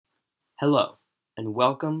Hello, and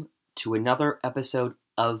welcome to another episode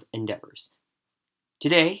of Endeavors.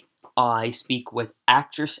 Today, I speak with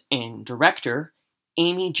actress and director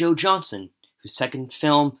Amy Jo Johnson, whose second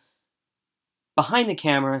film behind the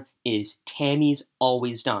camera is Tammy's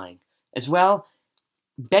Always Dying. As well,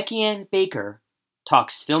 Becky Ann Baker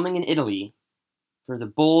talks filming in Italy for the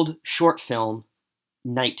bold short film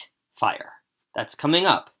Night Fire. That's coming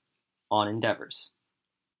up on Endeavors.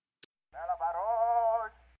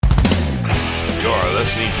 You're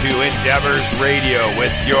listening to Endeavors Radio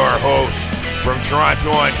with your host from Toronto,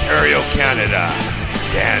 Ontario, Canada,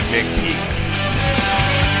 Dan McPeak.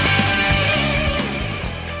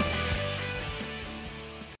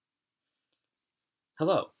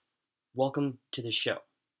 Hello, welcome to the show.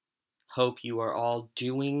 Hope you are all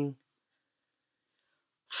doing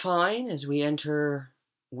fine as we enter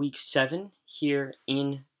week 7 here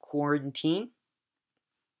in quarantine.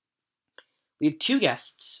 We have 2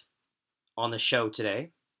 guests on the show today.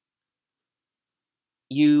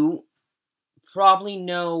 You probably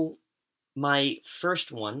know my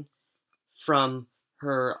first one from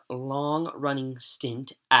her long-running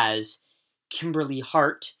stint as Kimberly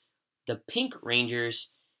Hart, the Pink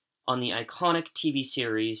Rangers, on the iconic TV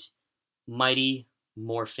series Mighty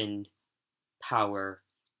Morphin Power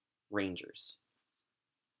Rangers.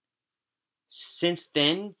 Since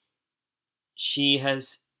then, she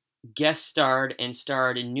has guest starred and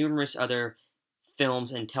starred in numerous other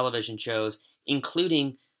films and television shows,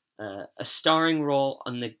 including a starring role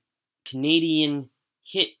on the Canadian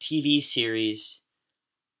hit TV series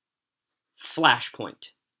Flashpoint.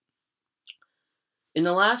 In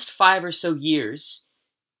the last 5 or so years,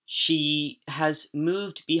 she has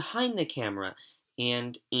moved behind the camera,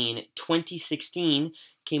 and in 2016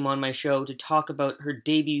 came on my show to talk about her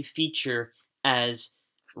debut feature as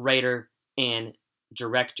writer and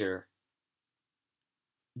director,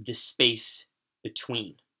 The Space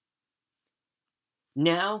Between.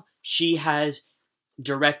 Now she has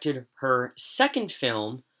directed her second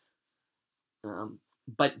film,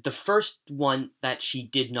 but the first one that she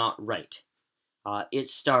did not write. It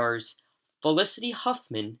stars Felicity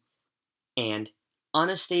Huffman and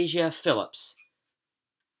Anastasia Phillips,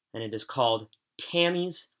 and it is called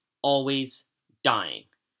Tammy's Always Dying.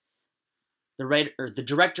 The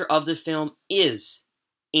director of the film is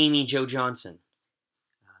Amy Jo Johnson,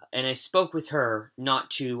 and I spoke with her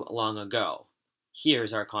not too long ago.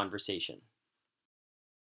 Here's our conversation.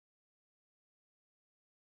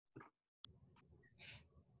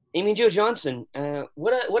 Amy Jo Johnson,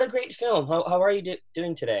 what a great film. How are you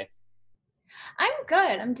doing today? I'm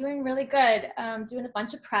good. I'm doing really good. Doing a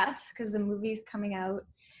bunch of press because the movie's coming out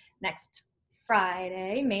next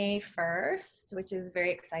Friday, May 1st, which is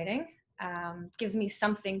very exciting. Gives me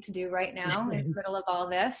something to do right now in the middle of all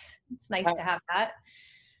this. It's nice to have that.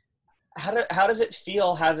 How does it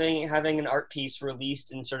feel having an art piece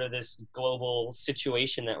released in sort of this global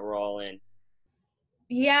situation that we're all in?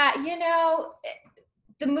 Yeah,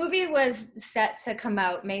 the movie was set to come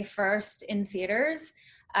out May 1st in theaters,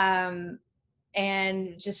 and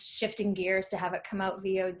just shifting gears to have it come out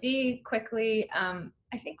VOD quickly,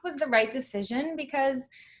 I think was the right decision, because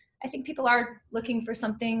I think people are looking for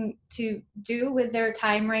something to do with their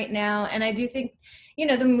time right now. And I do think,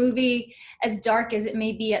 the movie, as dark as it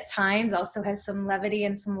may be at times, also has some levity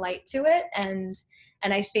and some light to it. And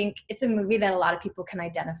I think it's a movie that a lot of people can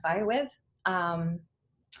identify with.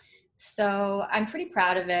 So I'm pretty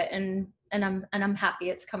proud of it, and I'm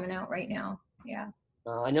happy it's coming out right now. Yeah.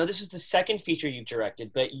 I know this is the second feature you've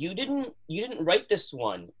directed, but you didn't write this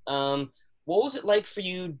one. What was it like for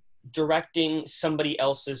you directing somebody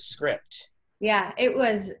else's script? Yeah, it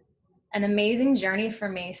was an amazing journey for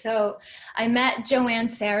me. So I met Joanne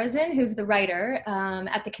Sarrazin, who's the writer,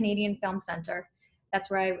 at the Canadian Film Centre.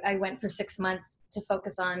 That's where I went for 6 months to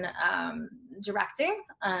focus on directing,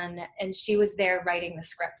 and she was there writing the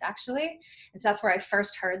script, actually. And so that's where I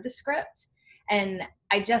first heard the script. And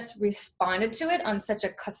I just responded to it on such a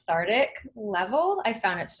cathartic level. I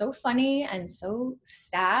found it so funny and so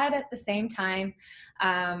sad at the same time.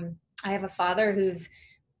 I have a father who's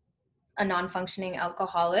a non-functioning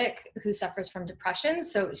alcoholic who suffers from depression.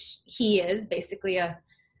 So he is basically a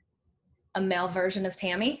male version of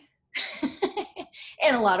Tammy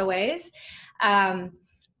in a lot of ways. And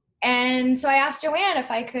so I asked Joanne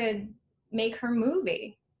if I could make her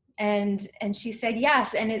movie. And she said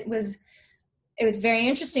yes. And it was very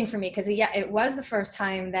interesting for me, because it was the first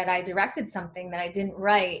time that I directed something that I didn't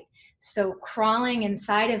write. So crawling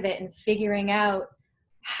inside of it and figuring out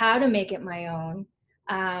how to make it my own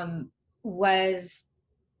was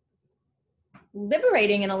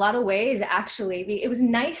liberating in a lot of ways, actually. It was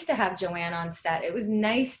nice to have Joanne on set. It was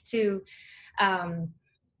nice to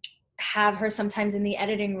have her sometimes in the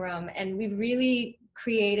editing room, and we really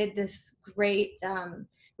created this great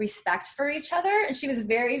respect for each other. And she was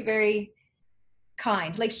very, very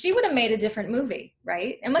kind. Like, she would have made a different movie,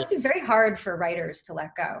 right? It must be very hard for writers to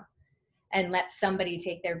let go and let somebody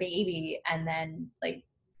take their baby and then like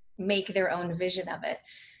make their own vision of it.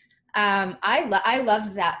 I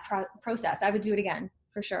loved that process. I would do it again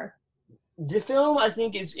for sure. The film, I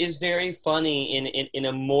think, is very funny in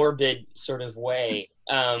a morbid sort of way.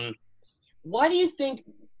 Why do you think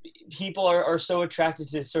people are so attracted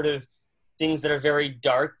to sort of things that are very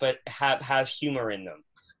dark but have humor in them?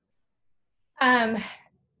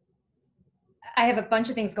 I have a bunch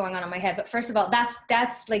of things going on in my head, but first of all,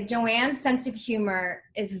 that's like Joanne's sense of humor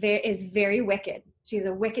is very wicked. She has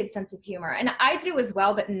a wicked sense of humor, and I do as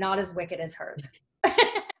well, but not as wicked as hers.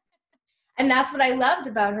 And that's what I loved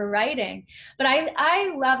about her writing. But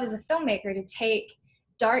I love as a filmmaker to take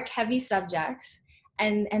dark, heavy subjects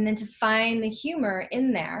and then to find the humor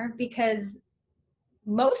in there, because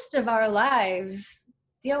most of our lives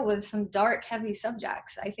deal with some dark, heavy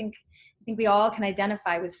subjects. I think we all can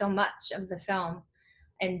identify with so much of the film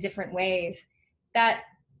in different ways that,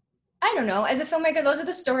 I don't know, as a filmmaker, those are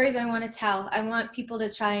the stories I want to tell. I want people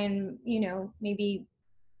to try and, maybe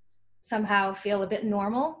somehow feel a bit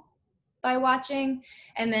normal by watching,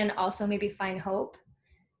 and then also maybe find hope.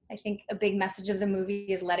 I think a big message of the movie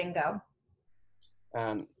is letting go.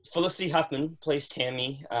 Felicity Huffman plays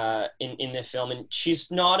Tammy in the film, and she's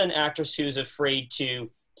not an actress who's afraid to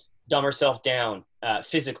dumb herself down,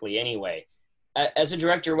 physically anyway. As a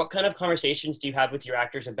director, what kind of conversations do you have with your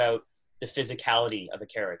actors about the physicality of a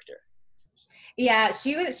character? Yeah,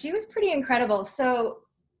 she was pretty incredible. So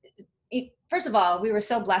first of all, we were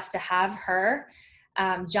so blessed to have her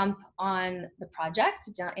jump on the project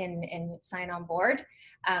and sign on board.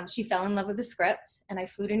 She fell in love with the script, and I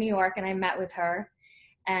flew to New York and I met with her.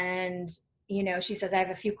 And, she says, I have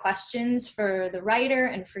a few questions for the writer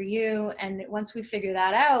and for you. And once we figure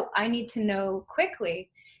that out, I need to know quickly,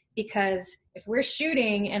 because if we're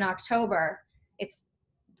shooting in October, it's,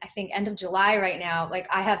 I think, end of July right now, like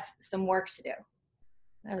I have some work to do.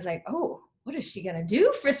 And I was like, oh, what is she going to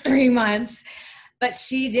do for 3 months? But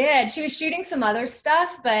she did. She was shooting some other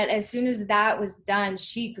stuff, but as soon as that was done,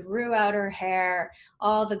 she grew out her hair,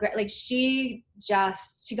 she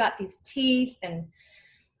got these teeth, and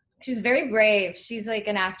she was very brave. She's like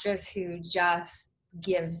an actress who just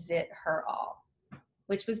gives it her all,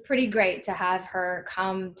 which was pretty great to have her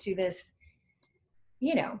come to this,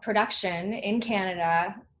 production in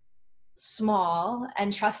Canada, small,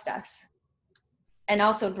 and trust us, and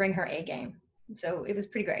also bring her A game. So it was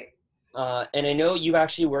pretty great. And I know you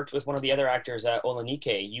actually worked with one of the other actors at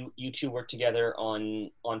Olanike. You two worked together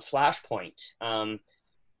on Flashpoint.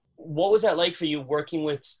 What was that like for you, working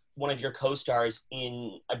with one of your co-stars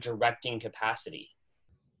in a directing capacity?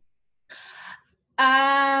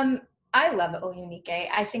 I love Olanike.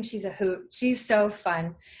 I think she's a hoot. She's so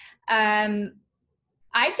fun.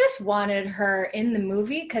 I just wanted her in the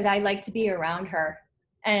movie because I like to be around her,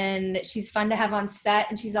 and she's fun to have on set,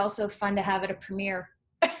 and she's also fun to have at a premiere.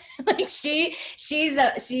 Like she is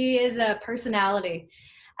a personality,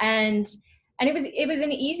 and it was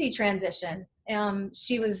an easy transition.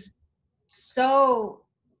 She was so,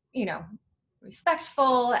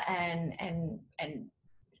 respectful, and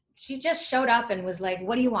she just showed up and was like,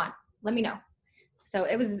 what do you want? Let me know. So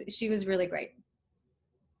she was really great.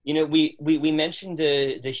 We mentioned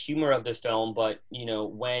the humor of the film, but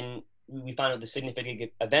when we find out the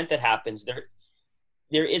significant event that happens,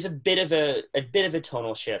 there is a bit of a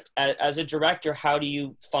tonal shift. As a director, how do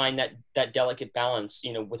you find that delicate balance,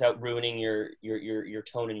 without ruining your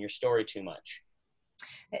tone and your story too much?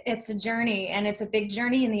 It's a journey, and it's a big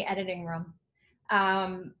journey in the editing room.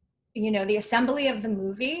 The assembly of the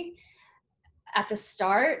movie at the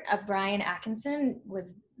start, Brian Atkinson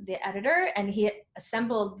was the editor, and he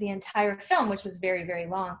assembled the entire film, which was very, very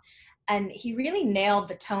long. And he really nailed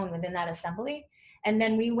the tone within that assembly. And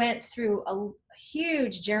then we went through a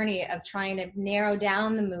huge journey of trying to narrow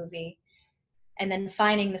down the movie, and then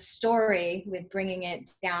finding the story with bringing it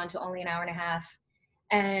down to only an hour and a half,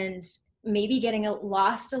 and maybe getting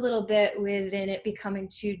lost a little bit within it becoming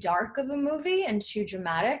too dark of a movie and too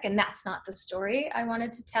dramatic. And that's not the story I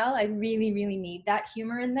wanted to tell. I really, really need that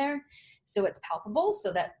humor in there, so it's palpable,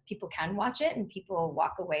 so that people can watch it and people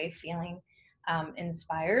walk away feeling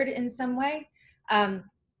inspired in some way.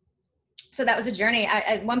 So that was a journey.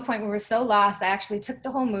 At one point we were so lost, I actually took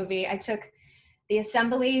the whole movie. I took the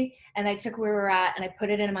assembly, and I took where we were at and I put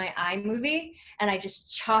it in my iMovie, and I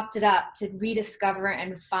just chopped it up to rediscover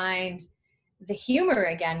and find the humor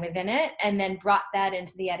again within it, and then brought that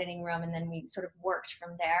into the editing room, and then we sort of worked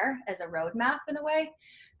from there as a roadmap in a way.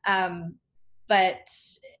 But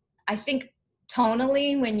I think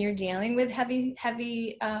tonally, when you're dealing with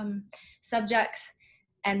heavy subjects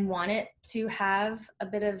and want it to have a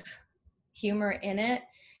bit of humor in it,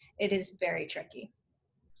 it is very tricky.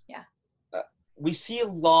 Yeah. We see a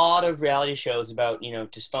lot of reality shows about,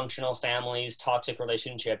 dysfunctional families, toxic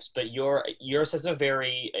relationships, but yours has a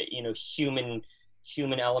very,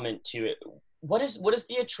 human element to it. What is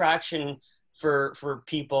the attraction for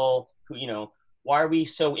people who, why are we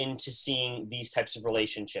so into seeing these types of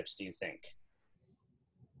relationships, do you think?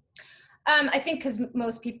 I think because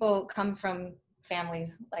most people come from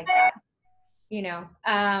families like that,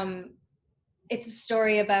 it's a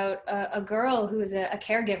story about a girl who is a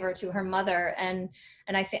caregiver to her mother, and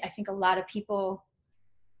I think a lot of people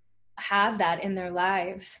have that in their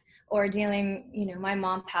lives, or dealing. My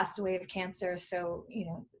mom passed away of cancer, so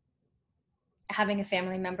having a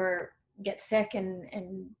family member get sick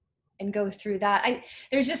and go through that.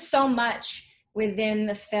 There's just so much within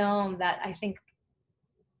the film that I think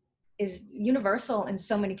is universal, and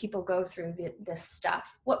so many people go through this stuff.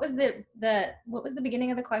 What was the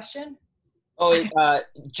beginning of the question? Oh,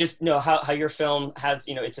 just know how your film has,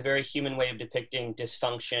 it's a very human way of depicting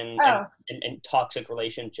dysfunction and toxic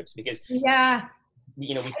relationships, because we see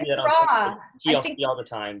that on TLC all the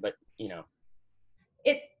time, but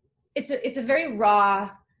it's a very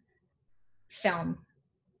raw film,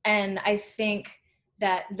 and I think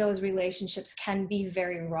that those relationships can be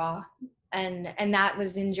very raw, and that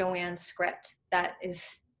was in Joanne's script. That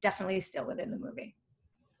is definitely still within the movie.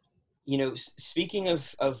 Speaking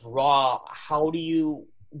of raw, how do you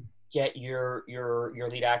get your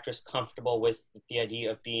lead actress comfortable with the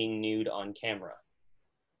idea of being nude on camera?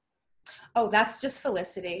 Oh, that's just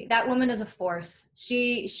Felicity. That woman is a force.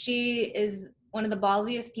 She is one of the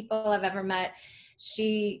ballsiest people I've ever met.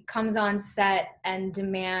 She comes on set and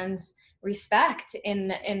demands respect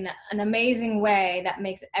in an amazing way that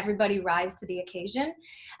makes everybody rise to the occasion.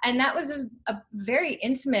 And that was a very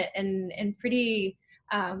intimate and pretty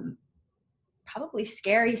probably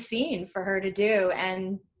scary scene for her to do,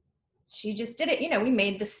 and she just did it. We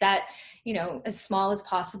made the set as small as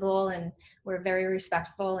possible, and we're very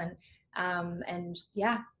respectful, and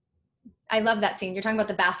yeah, I love that scene. You're talking about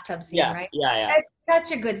the bathtub scene, right? Yeah. It's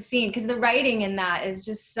such a good scene because the writing in that is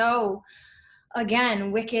just so,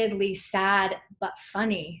 again, wickedly sad but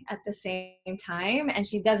funny at the same time, and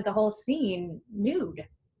she does the whole scene nude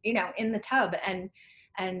in the tub, and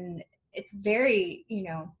it's very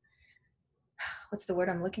what's the word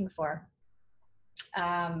I'm looking for?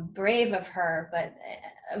 Brave of her, but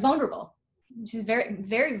vulnerable. She's very,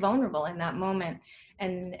 very vulnerable in that moment.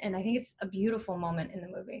 And I think it's a beautiful moment in the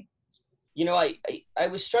movie. I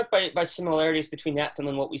was struck by similarities between that film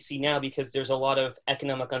and what we see now, because there's a lot of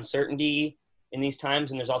economic uncertainty in these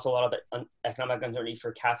times, and there's also a lot of economic uncertainty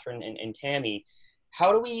for Catherine and Tammy.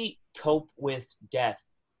 How do we cope with death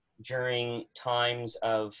during times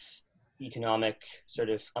of economic sort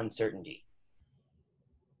of uncertainty?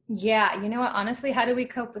 Yeah, you know what? Honestly, how do we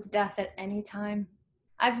cope with death at any time?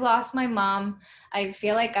 I've lost my mom. I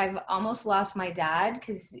feel like I've almost lost my dad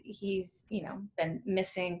because he's, been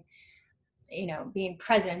missing, being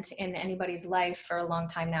present in anybody's life for a long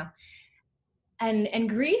time now. And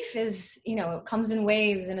grief is, it comes in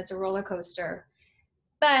waves and it's a roller coaster.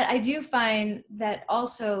 But I do find that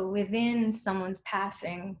also within someone's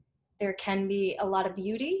passing, there can be a lot of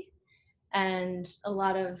beauty and a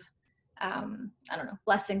lot of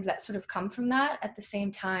blessings that sort of come from that at the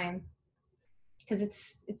same time, because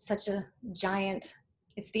it's such a giant,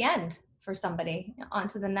 it's the end for somebody, on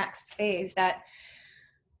to the next phase, that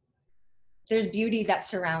there's beauty that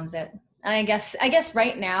surrounds it. And I guess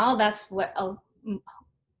right now that's what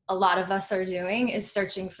a lot of us are doing, is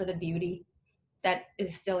searching for the beauty that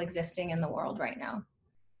is still existing in the world right now.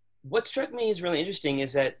 What struck me as really interesting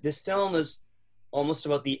is that this film is almost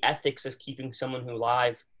about the ethics of keeping someone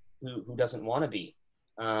alive who doesn't want to be.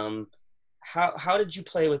 How did you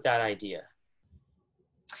play with that idea?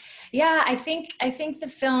 Yeah, I think the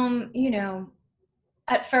film,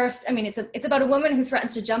 at first, it's about a woman who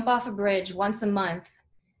threatens to jump off a bridge once a month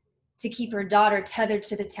to keep her daughter tethered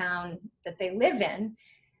to the town that they live in.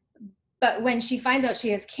 But when she finds out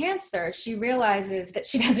she has cancer, she realizes that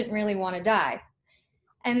she doesn't really want to die,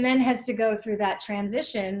 and then has to go through that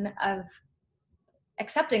transition of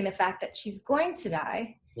accepting the fact that she's going to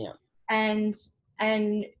die. Yeah. And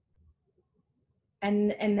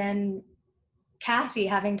then Kathy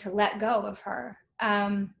having to let go of her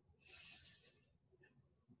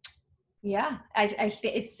Yeah, I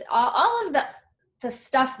think it's all of the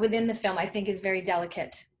stuff within the film I think is very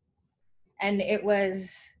delicate. And it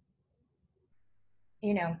was,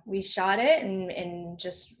 we shot it and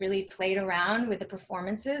just really played around with the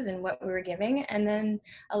performances and what we were giving. And then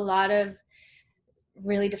a lot of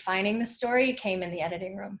really defining the story came in the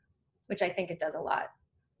editing room, which I think it does a lot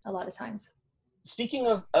of times. Speaking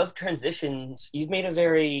of transitions, you've made a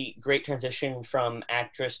very great transition from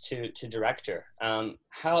actress to director.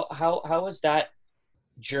 How has that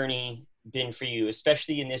journey been for you,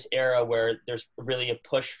 especially in this era where there's really a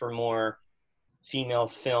push for more female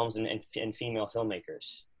films and female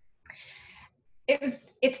filmmakers?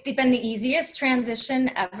 It's been the easiest transition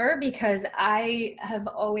ever because I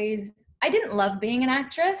didn't love being an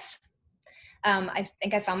actress. I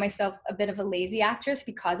think I found myself a bit of a lazy actress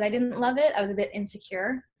because I didn't love it. I was a bit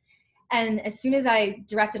insecure. And as soon as I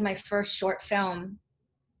directed my first short film,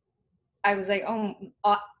 I was like, oh,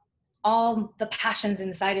 all the passions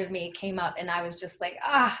inside of me came up, and I was just like,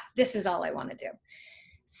 this is all I want to do.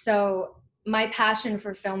 So my passion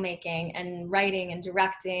for filmmaking and writing and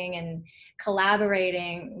directing and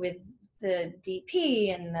collaborating with the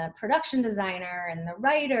DP and the production designer and the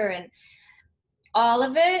writer and all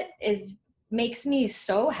of it makes me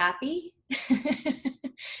so happy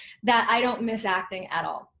that I don't miss acting at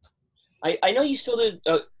all. I know you still do.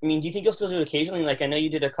 Do you think you'll still do it occasionally? Like, I know you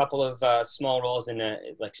did a couple of small roles in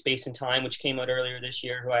like Space and Time, which came out earlier this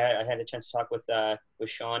year. Who I had a chance to talk with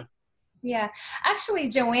Sean. Yeah, actually,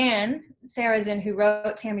 Joanne Sarrazin, who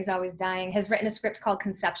wrote Tammy's Always Dying, has written a script called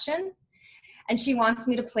Conception, and she wants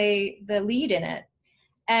me to play the lead in it,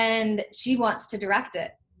 and she wants to direct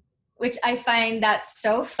it, which I find that's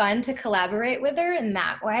so fun to collaborate with her in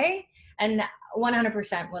that way. And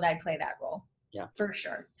 100% would I play that role. Yeah, for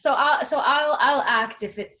sure. So I'll act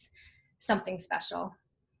if it's something special.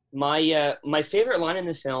 My favorite line in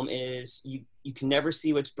the film is you can never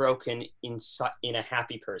see what's broken in a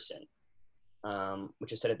happy person,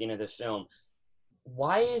 which is said at the end of the film.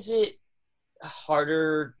 Why is it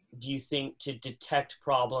harder, do you think, to detect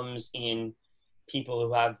problems in people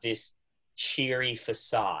who have this cheery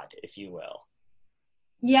facade, if you will?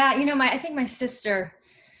 Yeah, I think my sister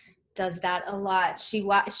does that a lot.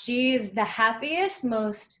 She is the happiest,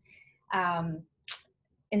 most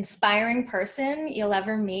inspiring person you'll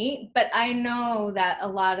ever meet, but I know that a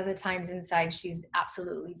lot of the times inside she's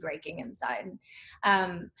absolutely breaking inside.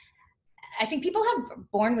 I think people have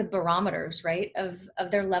born with barometers, right, of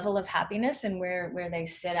their level of happiness and where they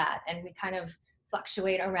sit at, and we kind of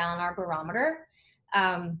fluctuate around our barometer.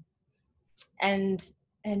 And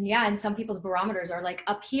some people's barometers are like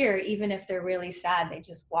up here, even if they're really sad, they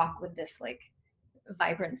just walk with this like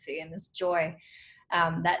vibrancy and this joy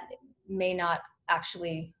that may not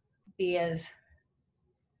actually be as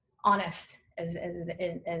honest as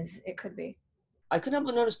it could be. I couldn't help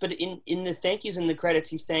but notice, but in the thank yous and the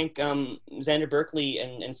credits, you thank Xander Berkeley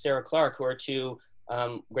and Sarah Clark, who are two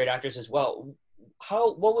great actors as well.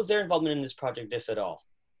 What was their involvement in this project, if at all?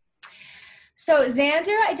 So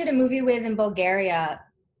Xander, I did a movie with in Bulgaria,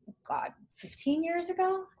 15 years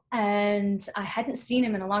ago, and I hadn't seen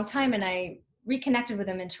him in a long time, and I reconnected with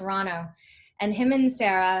him in Toronto, and him and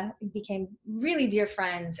Sarah became really dear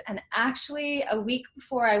friends. And actually, a week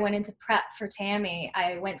before I went into prep for Tammy,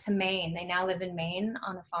 I went to Maine. They now live in Maine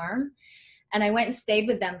on a farm, and I went and stayed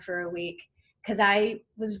with them for a week because I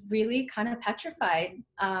was really kind of petrified,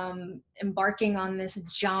 embarking on this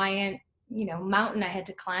giant mountain I had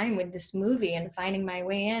to climb with this movie and finding my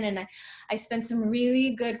way in. And I spent some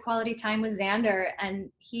really good quality time with Xander, and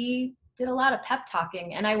he did a lot of pep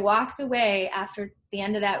talking. And I walked away after the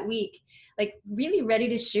end of that week, like really ready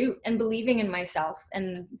to shoot and believing in myself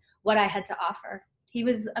and what I had to offer. He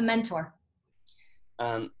was a mentor.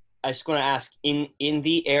 I just want to ask, in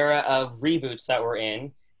the era of reboots that we're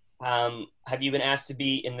in, have you been asked to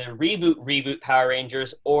be in the reboot Power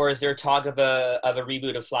Rangers, or is there talk of a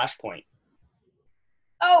reboot of Flashpoint?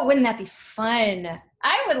 Oh, wouldn't that be fun?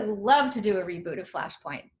 I would love to do a reboot of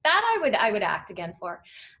Flashpoint. That I would act again for.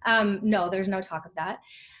 No, there's no talk of that.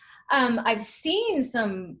 I've seen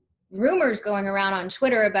some rumors going around on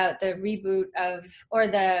Twitter about the reboot or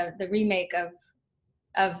the remake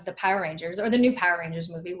of the Power Rangers, or the new Power Rangers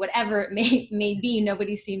movie, whatever it may be.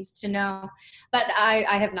 Nobody seems to know, but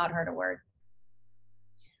I have not heard a word.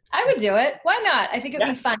 I would do it. Why not? I think it'd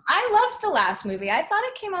be fun. I loved the last movie. I thought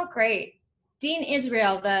it came out great. Dean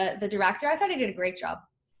Israel, the director, I thought he did a great job.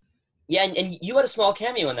 Yeah, and you had a small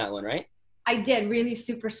cameo in that one, right? I did, really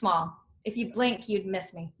super small. If you blink, you'd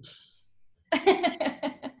miss me.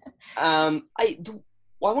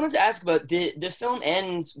 Well, I wanted to ask about the film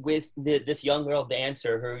ends with this young girl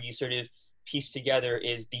dancer who you sort of piece together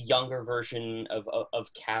is the younger version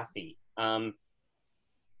of Kathy.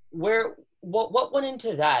 What went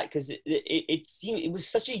into that? Because it seemed it was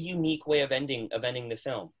such a unique way of ending the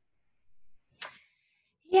film.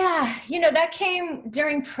 Yeah, that came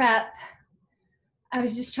during prep. I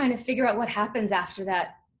was just trying to figure out what happens after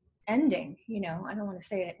that ending. I don't want to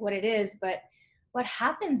say what it is, but what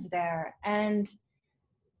happens there. And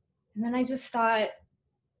then I just thought,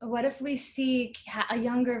 what if we see a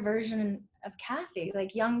younger version of Kathy,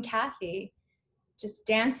 like young Kathy, just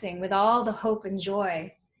dancing with all the hope and joy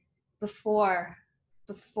before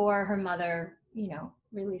her mother,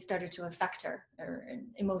 really started to affect her or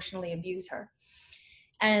emotionally abuse her.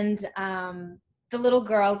 And the little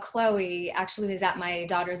girl, Chloe, actually was at my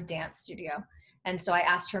daughter's dance studio. And so I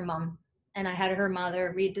asked her mom, and I had her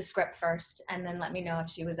mother read the script first and then let me know if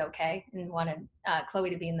she was okay and wanted Chloe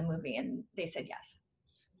to be in the movie. And they said yes.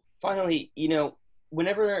 Finally,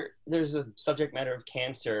 whenever there's a subject matter of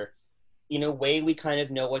cancer, in a way, we kind of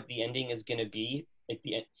know what the ending is going to be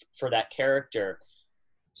for that character.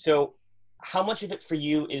 So, how much of it for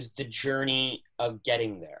you is the journey of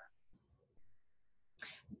getting there?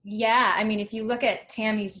 Yeah, I mean, if you look at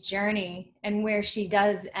Tammy's journey and where she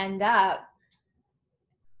does end up,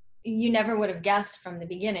 you never would have guessed from the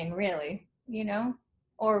beginning, really,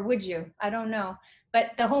 or would you? I don't know.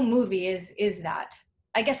 But the whole movie is that.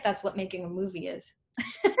 I guess that's what making a movie is.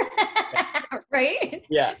 Right?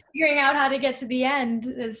 Yeah. Figuring out how to get to the end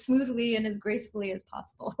as smoothly and as gracefully as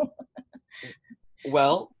possible.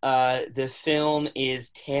 Well, the film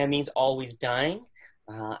is Tammy's Always Dying,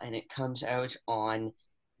 and it comes out on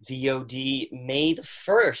VOD May the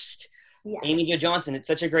 1st. Yes. Amy Jo Johnson, it's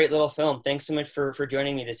such a great little film. Thanks so much for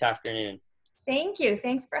joining me this afternoon. Thank you.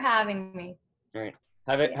 Thanks for having me. All right.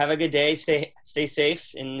 Have a good day. Stay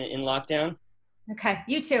safe in lockdown. Okay.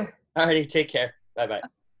 You too. All righty. Take care. Bye-bye.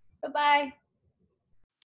 Bye-bye.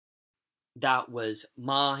 That was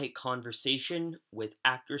my conversation with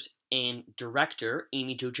actress and director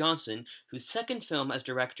Amy Jo Johnson, whose second film as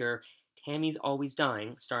director, Tammy's Always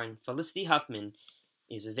Dying, starring Felicity Huffman,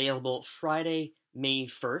 is available Friday, May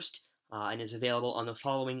 1st, and is available on the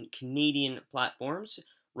following Canadian platforms: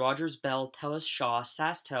 Rogers, Bell, TELUS, Shaw,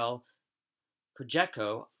 SaskTel,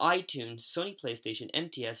 Cogeco, iTunes, Sony PlayStation,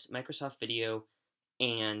 MTS, Microsoft Video,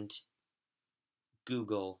 and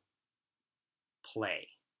Google Play.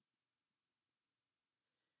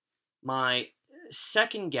 My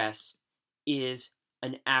second guest is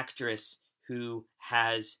an actress who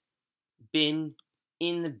has been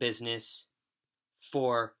in the business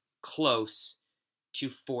for close to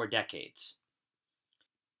 4 decades.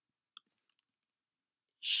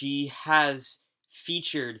 She has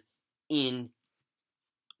featured in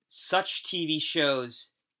such TV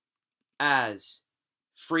shows as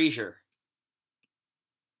Frasier,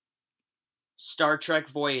 Star Trek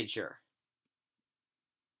Voyager,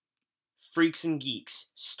 Freaks and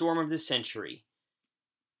Geeks, Storm of the Century,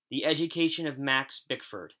 The Education of Max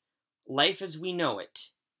Bickford, Life as We Know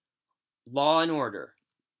It, Law and Order,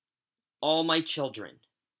 All My Children,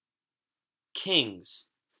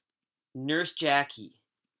 Kings, Nurse Jackie,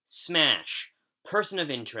 Smash, Person of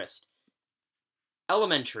Interest,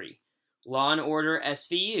 Elementary, Law and Order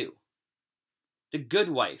SVU, The Good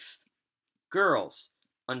Wife, Girls,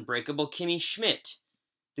 Unbreakable Kimmy Schmidt,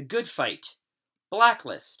 The Good Fight,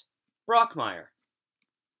 Blacklist, Brockmire,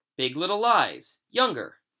 Big Little Lies,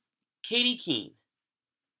 Younger, Katie Keene,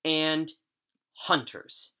 and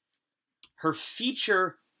Hunters. Her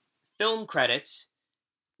feature film credits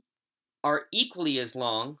are equally as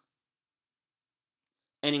long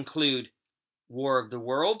and include War of the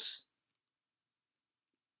Worlds,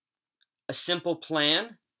 A Simple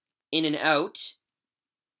Plan, In and Out,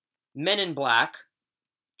 Men in Black,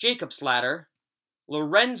 Jacob's Ladder,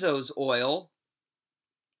 Lorenzo's Oil,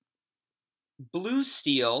 Blue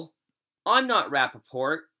Steel, I'm Not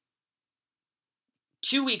Rappaport,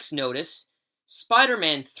 2 Weeks Notice,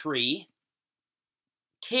 Spider-Man 3,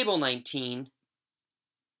 Table 19,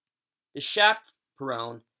 The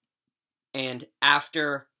Chaperone, and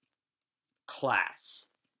After Class.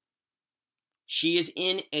 She is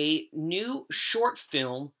in a new short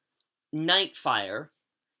film, Nightfire,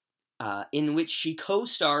 in which she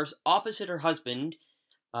co-stars opposite her husband,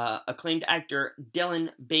 acclaimed actor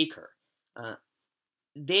Dylan Baker.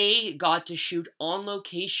 They got to shoot on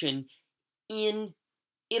location in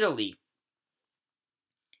Italy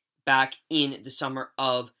back in the summer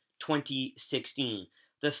of 2016.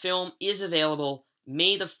 The film is available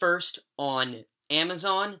May the 1st on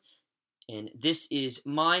Amazon, and this is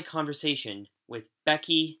my conversation with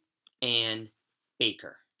Becky and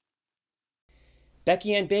Baker.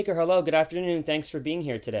 Becky Ann Baker, hello, good afternoon. Thanks for being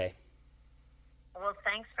here today. Well,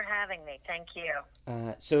 thanks for having me. Thank you.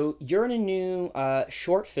 So you're in a new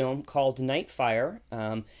short film called Nightfire,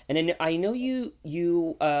 and I know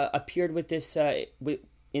you appeared with this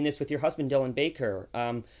in this with your husband Dylan Baker.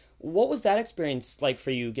 What was that experience like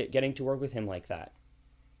for you, getting to work with him like that?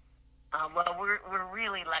 Well, we're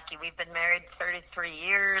really lucky. We've been married 33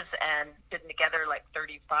 years and been together like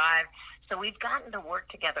 35. So we've gotten to work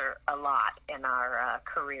together a lot in our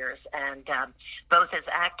careers, and both as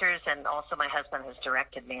actors, and also my husband has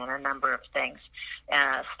directed me in a number of things,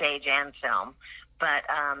 stage and film. But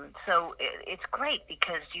so it's great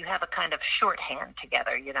because you have a kind of shorthand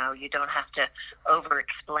together. You know, you don't have to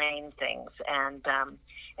over-explain things, and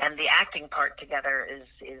the acting part together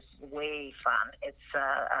is way fun. It's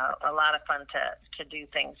a lot of fun to do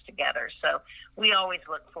things together. So we always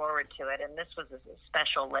look forward to it. And this was a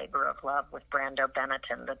special labor of love with Brando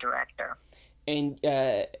Benetton, the director. And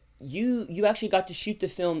you actually got to shoot the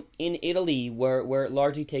film in Italy, where it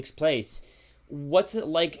largely takes place. What's it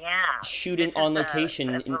like shooting on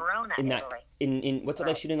location Verona, in that Italy. What's it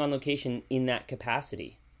like shooting on location in that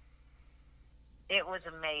capacity? It was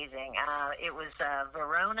amazing. It was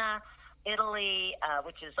Verona, Italy,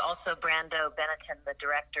 which is also Brando Benetton, the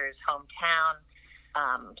director's hometown.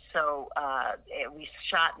 We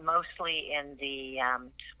shot mostly in the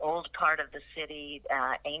old part of the city,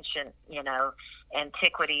 ancient,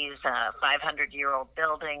 antiquities, 500-year-old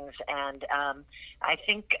buildings. And I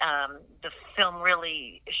think the film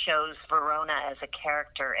really shows Verona as a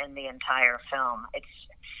character in the entire film. It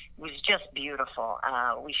was just beautiful.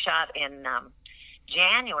 We shot in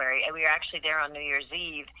January. We were actually there on New Year's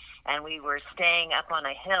Eve, and we were staying up on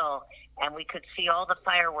a hill, and we could see all the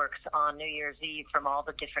fireworks on New Year's Eve from all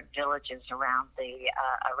the different villages around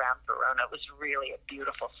around Verona. It was really a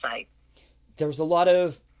beautiful sight. There was a lot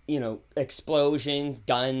of explosions,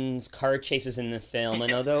 guns, car chases in the film,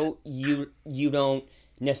 and although you don't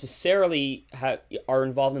necessarily are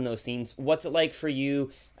involved in those scenes, what's it like for you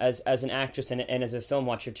as an actress and as a film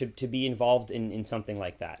watcher to be involved in something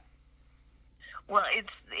like that? Well,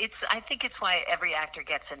 I think it's why every actor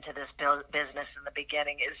gets into this business in the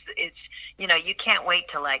beginning. You can't wait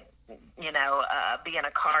to be in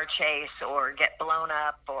a car chase or get blown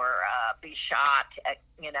up or be shot.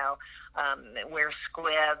 Wear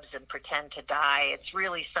squibs and pretend to die. It's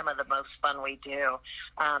really some of the most fun we do.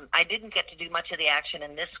 I didn't get to do much of the action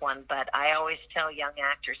in this one, but I always tell young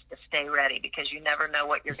actors to stay ready because you never know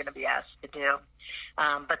what you're going to be asked to do.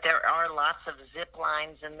 But there are lots of zip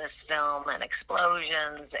lines in this film and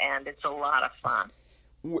explosions, and it's a lot of fun.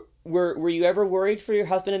 Were you ever worried for your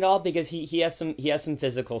husband at all, because he has some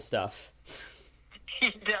physical stuff? He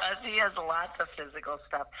does. He has lots of physical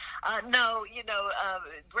stuff. No,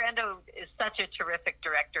 Brando is such a terrific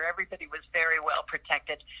director. Everybody was very well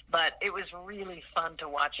protected, but it was really fun to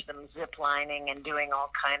watch them zip lining and doing all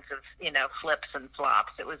kinds of, flips and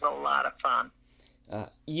flops. It was a lot of fun.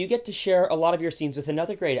 You get to share a lot of your scenes with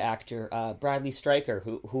another great actor, Bradley Stryker,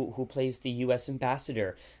 who plays the U.S.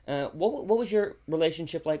 ambassador. What was your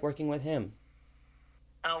relationship like working with him?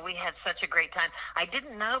 Oh, we had such a great time. I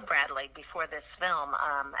didn't know Bradley before this film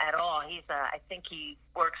at all. I think he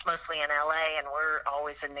works mostly in L.A. and we're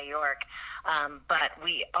always in New York. But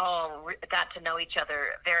we all got to know each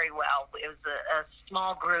other very well. It was a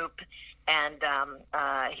small group, and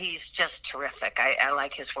he's just terrific. I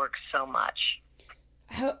like his work so much.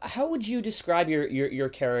 How would you describe your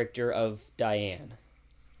character of Diane?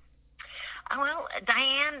 Well,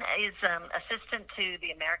 Diane is assistant to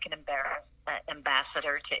the American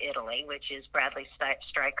ambassador to Italy, which is Bradley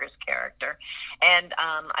Stryker's character. And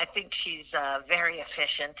I think she's very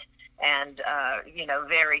efficient and,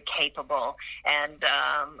 very capable and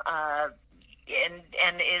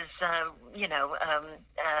is,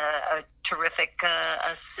 a terrific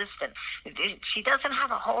assistant. She doesn't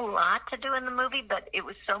have a whole lot to do in the movie, but it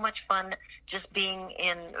was so much fun just being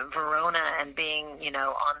in Verona and being,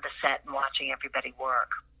 on the set and watching everybody work.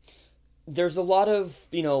 There's a lot of,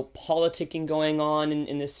 politicking going on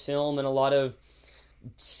in this film, and a lot of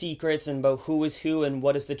secrets and about who is who and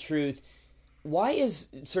what is the truth. Why is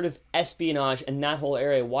sort of espionage and that whole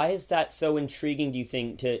area, why is that so intriguing, do you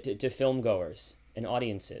think, to film goers and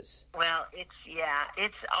audiences? Well,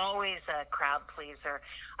 it's always a crowd pleaser.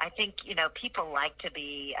 I think, people like to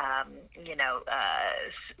be,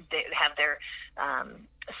 they have their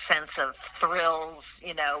sense of thrills,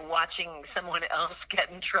 watching someone else get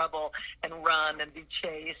in trouble and run and be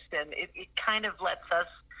chased. And it kind of lets us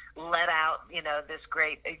let out, this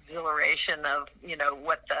great exhilaration of,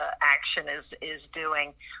 what the action is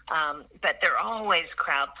doing. But they're always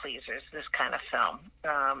crowd pleasers, this kind of film.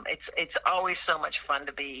 It's always so much fun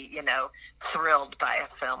to be, thrilled by a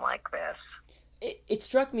film like this. It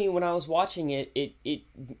struck me when I was watching it, it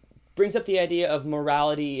brings up the idea of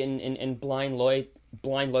morality and blind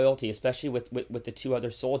loyalty, especially with the two other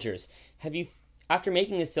soldiers. After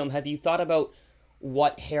making this film, have you thought about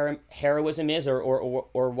what heroism is,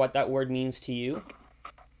 or what that word means to you?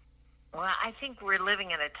 Well, I think we're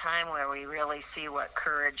living in a time where we really see what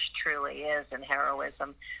courage truly is and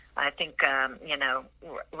heroism. I think,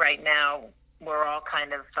 right now we're all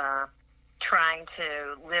kind of trying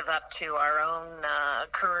to live up to our own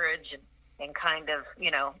courage and kind of,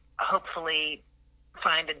 hopefully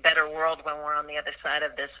find a better world when we're on the other side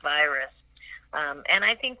of this virus. And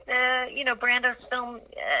I think, Brando's film,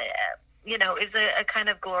 is a kind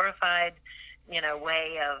of glorified,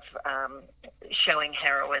 way of showing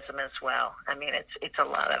heroism as well. I mean, it's a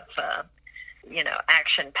lot of,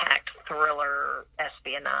 action-packed thriller,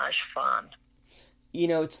 espionage fun.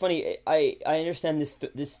 It's funny. I understand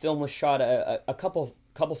this film was shot a couple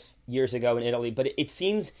years ago in Italy, but it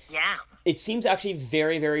seems actually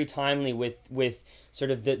very, very timely with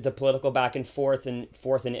sort of the political back and forth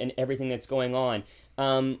and everything that's going on.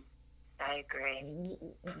 I agree.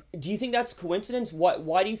 Do you think that's coincidence?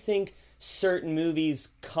 Why do you think certain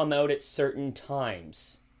movies come out at certain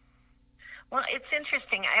times? Well, it's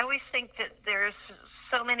interesting. I always think that there's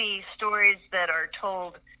so many stories that are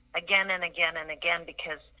told again and again and again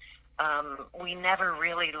because we never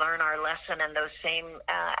really learn our lesson, and those same,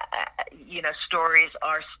 stories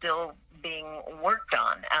are still being worked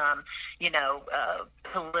on.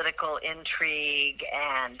 Political intrigue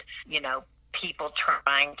and, people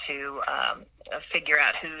trying to figure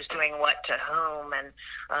out who's doing what to whom. And,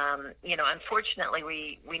 unfortunately,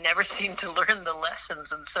 we never seem to learn the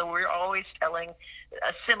lessons. And so we're always telling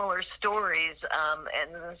similar stories,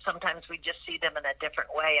 and sometimes we just see them in a different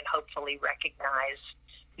way and hopefully recognize,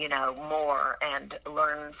 more and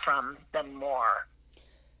learn from them more.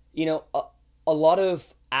 A lot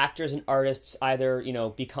of actors and artists either,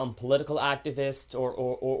 become political activists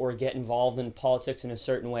or get involved in politics in a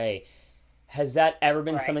certain way. Has that ever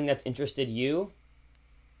been something that's interested you?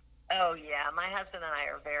 Oh yeah, my husband and I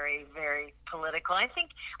are very, very political. I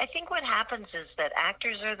think what happens is that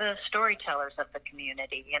actors are the storytellers of the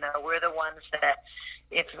community. We're the ones that,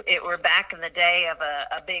 if it were back in the day of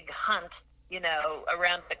a big hunt,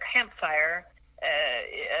 around the campfire,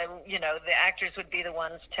 the actors would be the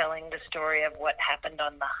ones telling the story of what happened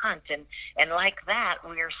on the hunt. And like that,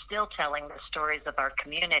 we are still telling the stories of our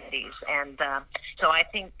communities. And so I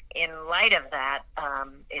think in light of that,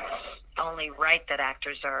 it's only right that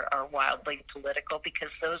actors are wildly political because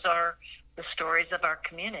those are the stories of our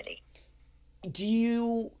community. Do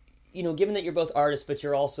you, given that you're both artists, but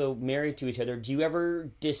you're also married to each other, do you ever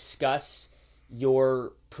discuss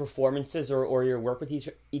your performances or your work with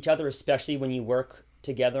each other, especially when you work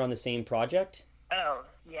together on the same project? Oh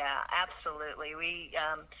yeah, absolutely. We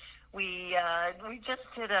just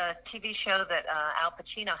did a TV show that Al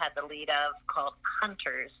Pacino had the lead of called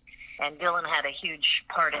Hunters, and Dylan had a huge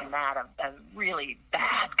part in that, a really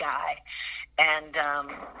bad guy. And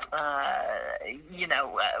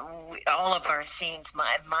all of our scenes,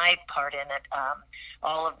 my part in it,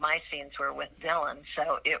 all of my scenes were with Dylan.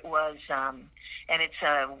 So it was, and it's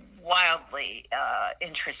a wildly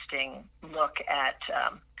interesting look at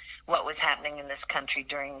what was happening in this country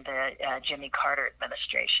during the Jimmy Carter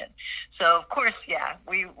administration. So of course, yeah,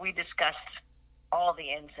 we discussed all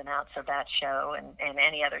the ins and outs of that show and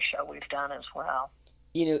any other show we've done as well.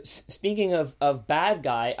 Speaking of bad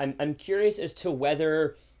guy, I'm curious as to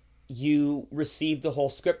whether you received the whole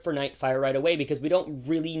script for Nightfire right away, because we don't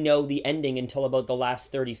really know the ending until about the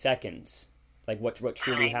last 30 seconds, like what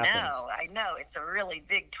truly happens. I know. It's a really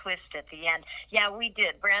big twist at the end. Yeah, we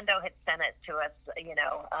did. Brando had sent it to us,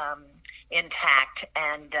 intact,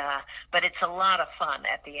 and but it's a lot of fun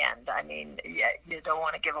at the end. I mean, yeah, you don't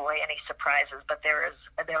want to give away any surprises, but there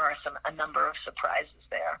are a number of surprises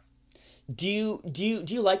there. Do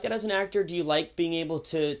you like that as an actor? Do you like being able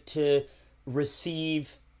to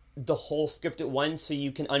receive the whole script at once so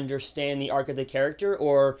you can understand the arc of the character?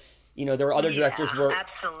 Or, there are other directors where...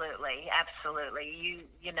 Absolutely.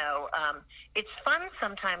 It's fun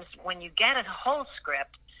sometimes when you get a whole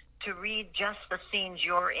script to read just the scenes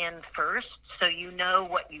you're in first, so you know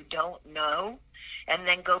what you don't know, and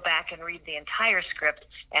then go back and read the entire script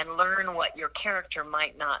and learn what your character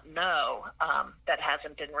might not know that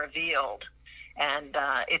hasn't been revealed. And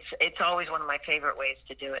it's always one of my favorite ways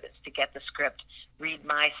to do it, is to get the script, read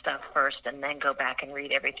my stuff first, and then go back and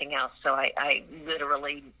read everything else. So I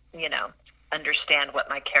literally, understand what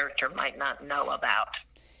my character might not know about.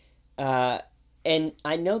 And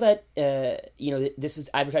I know that, this is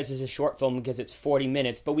advertised as a short film because it's 40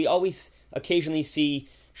 minutes, but we always occasionally see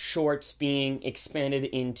shorts being expanded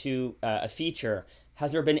into a feature.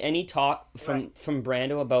 Has there been any talk from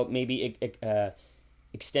Brando about maybe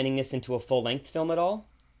extending this into a full-length film at all?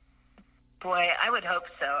 Boy, I would hope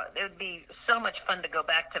so. It would be so much fun to go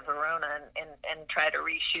back to Verona and try to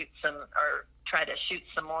try to shoot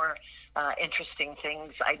some more interesting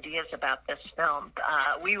things, ideas about this film.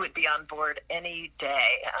 We would be on board any day.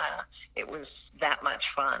 It was that much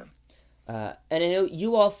fun. And I know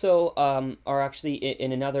you also are actually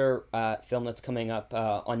in another film that's coming up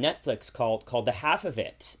on Netflix called The Half of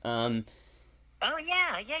It. Oh,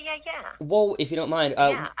 yeah. Well, if you don't mind,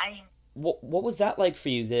 what was that like for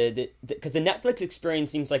you? Because the Netflix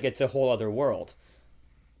experience seems like it's a whole other world.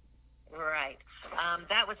 Right.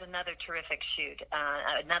 That was another terrific shoot.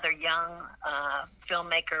 Another young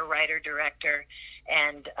filmmaker, writer, director,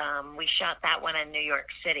 and we shot that one in New York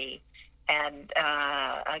City. And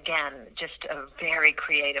again, just a very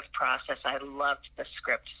creative process. I loved the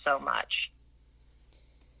script so much.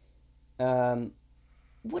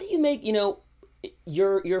 What do you make,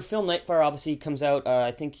 your film Nightfire obviously comes out,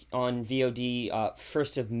 I think, on VOD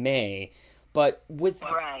 1st of May. But with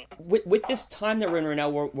this time that we're in right now,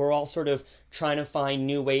 we're all sort of trying to find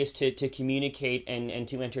new ways to communicate and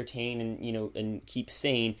to entertain and keep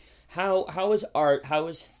sane. How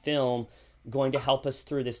is film going to help us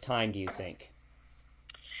through this time, do you think?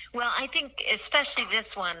 Well, I think especially this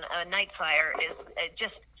one, Nightfire, is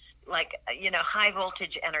just like, high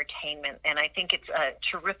voltage entertainment. And I think it's a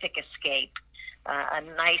terrific escape, a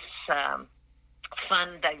nice,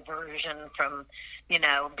 fun diversion from,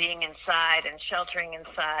 being inside and sheltering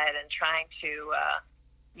inside and trying to,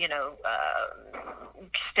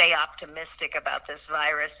 stay optimistic about this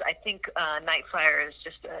virus. I think Nightfire is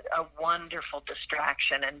just a wonderful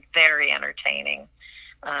distraction and very entertaining.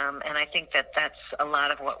 And I think that's a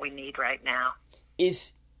lot of what we need right now.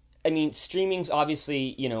 Streaming's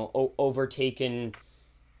obviously, overtaken,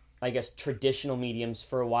 I guess, traditional mediums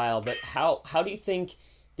for a while, but how do you think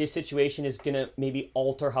this situation is going to maybe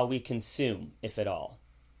alter how we consume, if at all?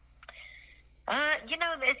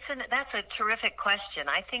 That's a terrific question.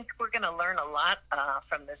 I think we're going to learn a lot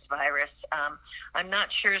from this virus. I'm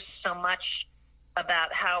not sure so much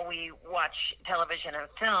about how we watch television and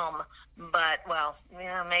film, but,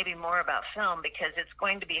 maybe more about film, because it's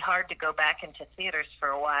going to be hard to go back into theaters for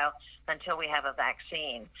a while until we have a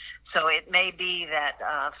vaccine. So it may be that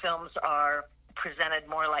films are presented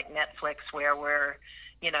more like Netflix, where we're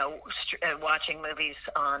watching movies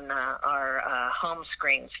on our home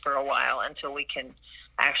screens for a while until we can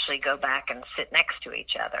actually go back and sit next to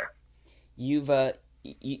each other. You've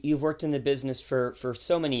worked in the business for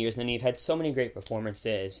so many years, and you've had so many great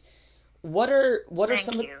performances. What are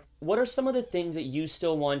some of the things that you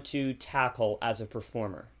still want to tackle as a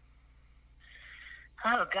performer?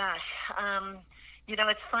 Oh gosh.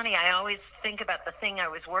 It's funny. I always think about the thing I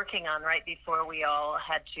was working on right before we all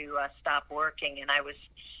had to stop working, and I was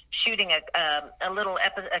shooting a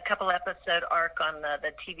couple episode arc on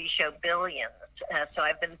the TV show Billions. So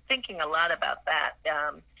I've been thinking a lot about that.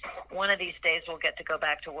 One of these days we'll get to go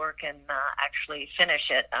back to work and actually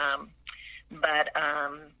finish it. But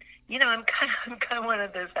I'm kind of one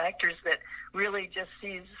of those actors that really just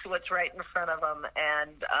sees what's right in front of them,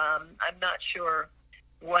 and I'm not sure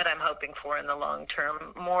what I'm hoping for in the long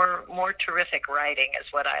term. More terrific writing is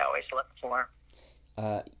what I always look for.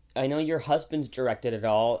 I know your husband's directed it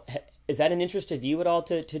all. Is that an interest of you at all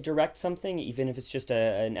to direct something, even if it's just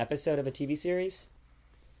an episode of a TV series?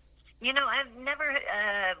 I've never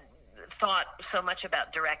thought so much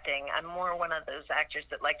about directing. I'm more one of those actors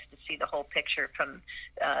that likes to see the whole picture from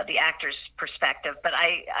the actor's perspective. But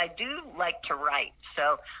I do like to write.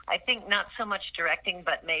 So I think not so much directing,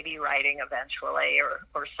 but maybe writing eventually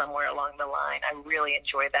or somewhere along the line. I really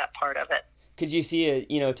enjoy that part of it. Could you see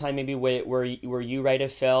a time maybe where you write a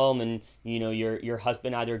film and your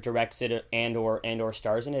husband either directs it and or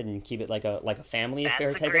stars in it and keep it like a family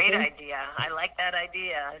affair type of thing? That's a great idea. I like that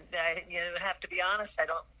idea. You have to be honest, I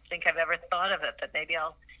don't think I've ever thought of it, but maybe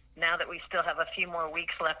now that we still have a few more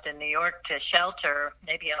weeks left in New York to shelter,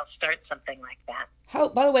 maybe I'll start something like that.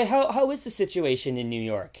 By the way, how is the situation in New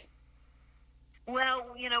York? Well,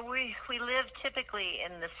 we live typically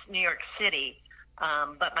in this New York City.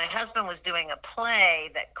 But my husband was doing a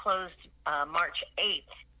play that closed March 8th,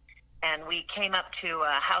 and we came up to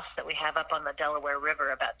a house that we have up on the Delaware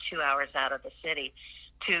River about 2 hours out of the city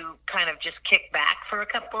to kind of just kick back for a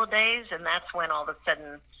couple of days. And that's when all of a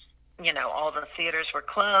sudden, all the theaters were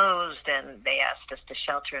closed and they asked us to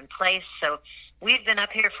shelter in place. So we've been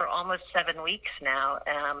up here for almost 7 weeks now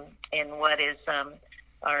in what is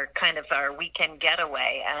our weekend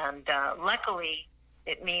getaway. And luckily,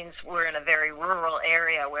 it means we're in a very rural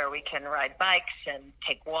area where we can ride bikes and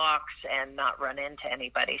take walks and not run into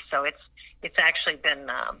anybody. So it's actually been,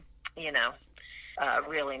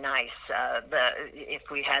 really nice. If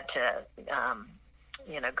we had to,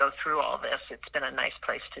 go through all this, it's been a nice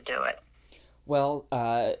place to do it. Well,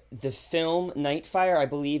 the film Nightfire, I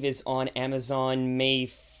believe, is on Amazon May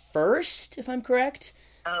 1st, if I'm correct.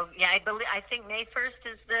 Oh, yeah, I think May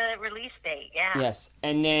 1st is the release date, yeah. Yes,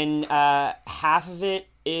 and then half of it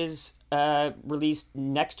is released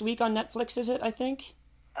next week on Netflix, is it, I think?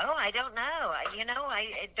 Oh, I don't know. I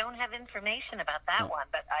don't have information about that one,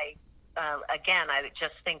 but I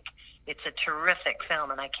just think it's a terrific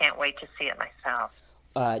film, and I can't wait to see it myself.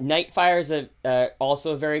 Nightfire is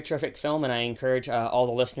also a very terrific film, and I encourage all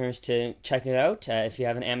the listeners to check it out if you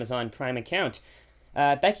have an Amazon Prime account.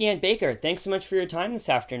 Becky Ann Baker, thanks so much for your time this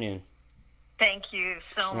afternoon. Thank you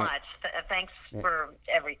so much. Thanks for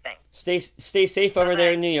everything. Stay safe over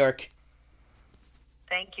there in New York.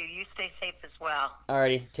 Thank you. You stay safe as well.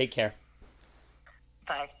 Alrighty, take care.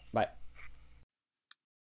 Bye. Bye.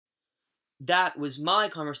 That was my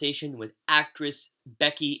conversation with actress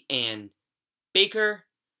Becky Ann Baker.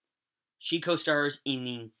 She co-stars in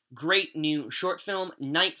the great new short film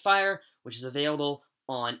Nightfire, which is available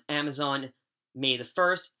on Amazon May the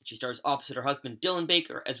 1st. She stars opposite her husband Dylan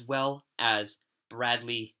Baker as well as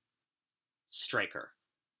Bradley Stryker.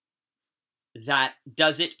 That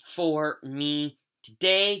does it for me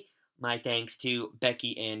today. My thanks to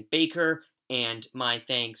Becky Ann Baker, and my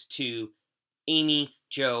thanks to Amy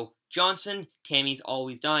Jo Johnson. Tammy's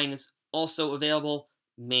Always Dying is also available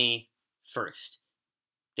May 1st.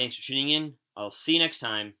 Thanks for tuning in. I'll see you next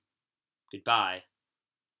time. Goodbye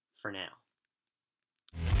for now.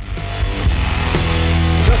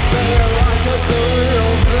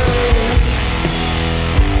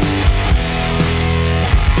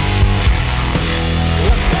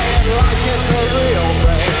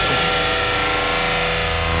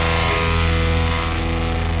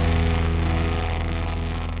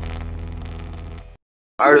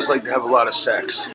 Artists like to have a lot of sex.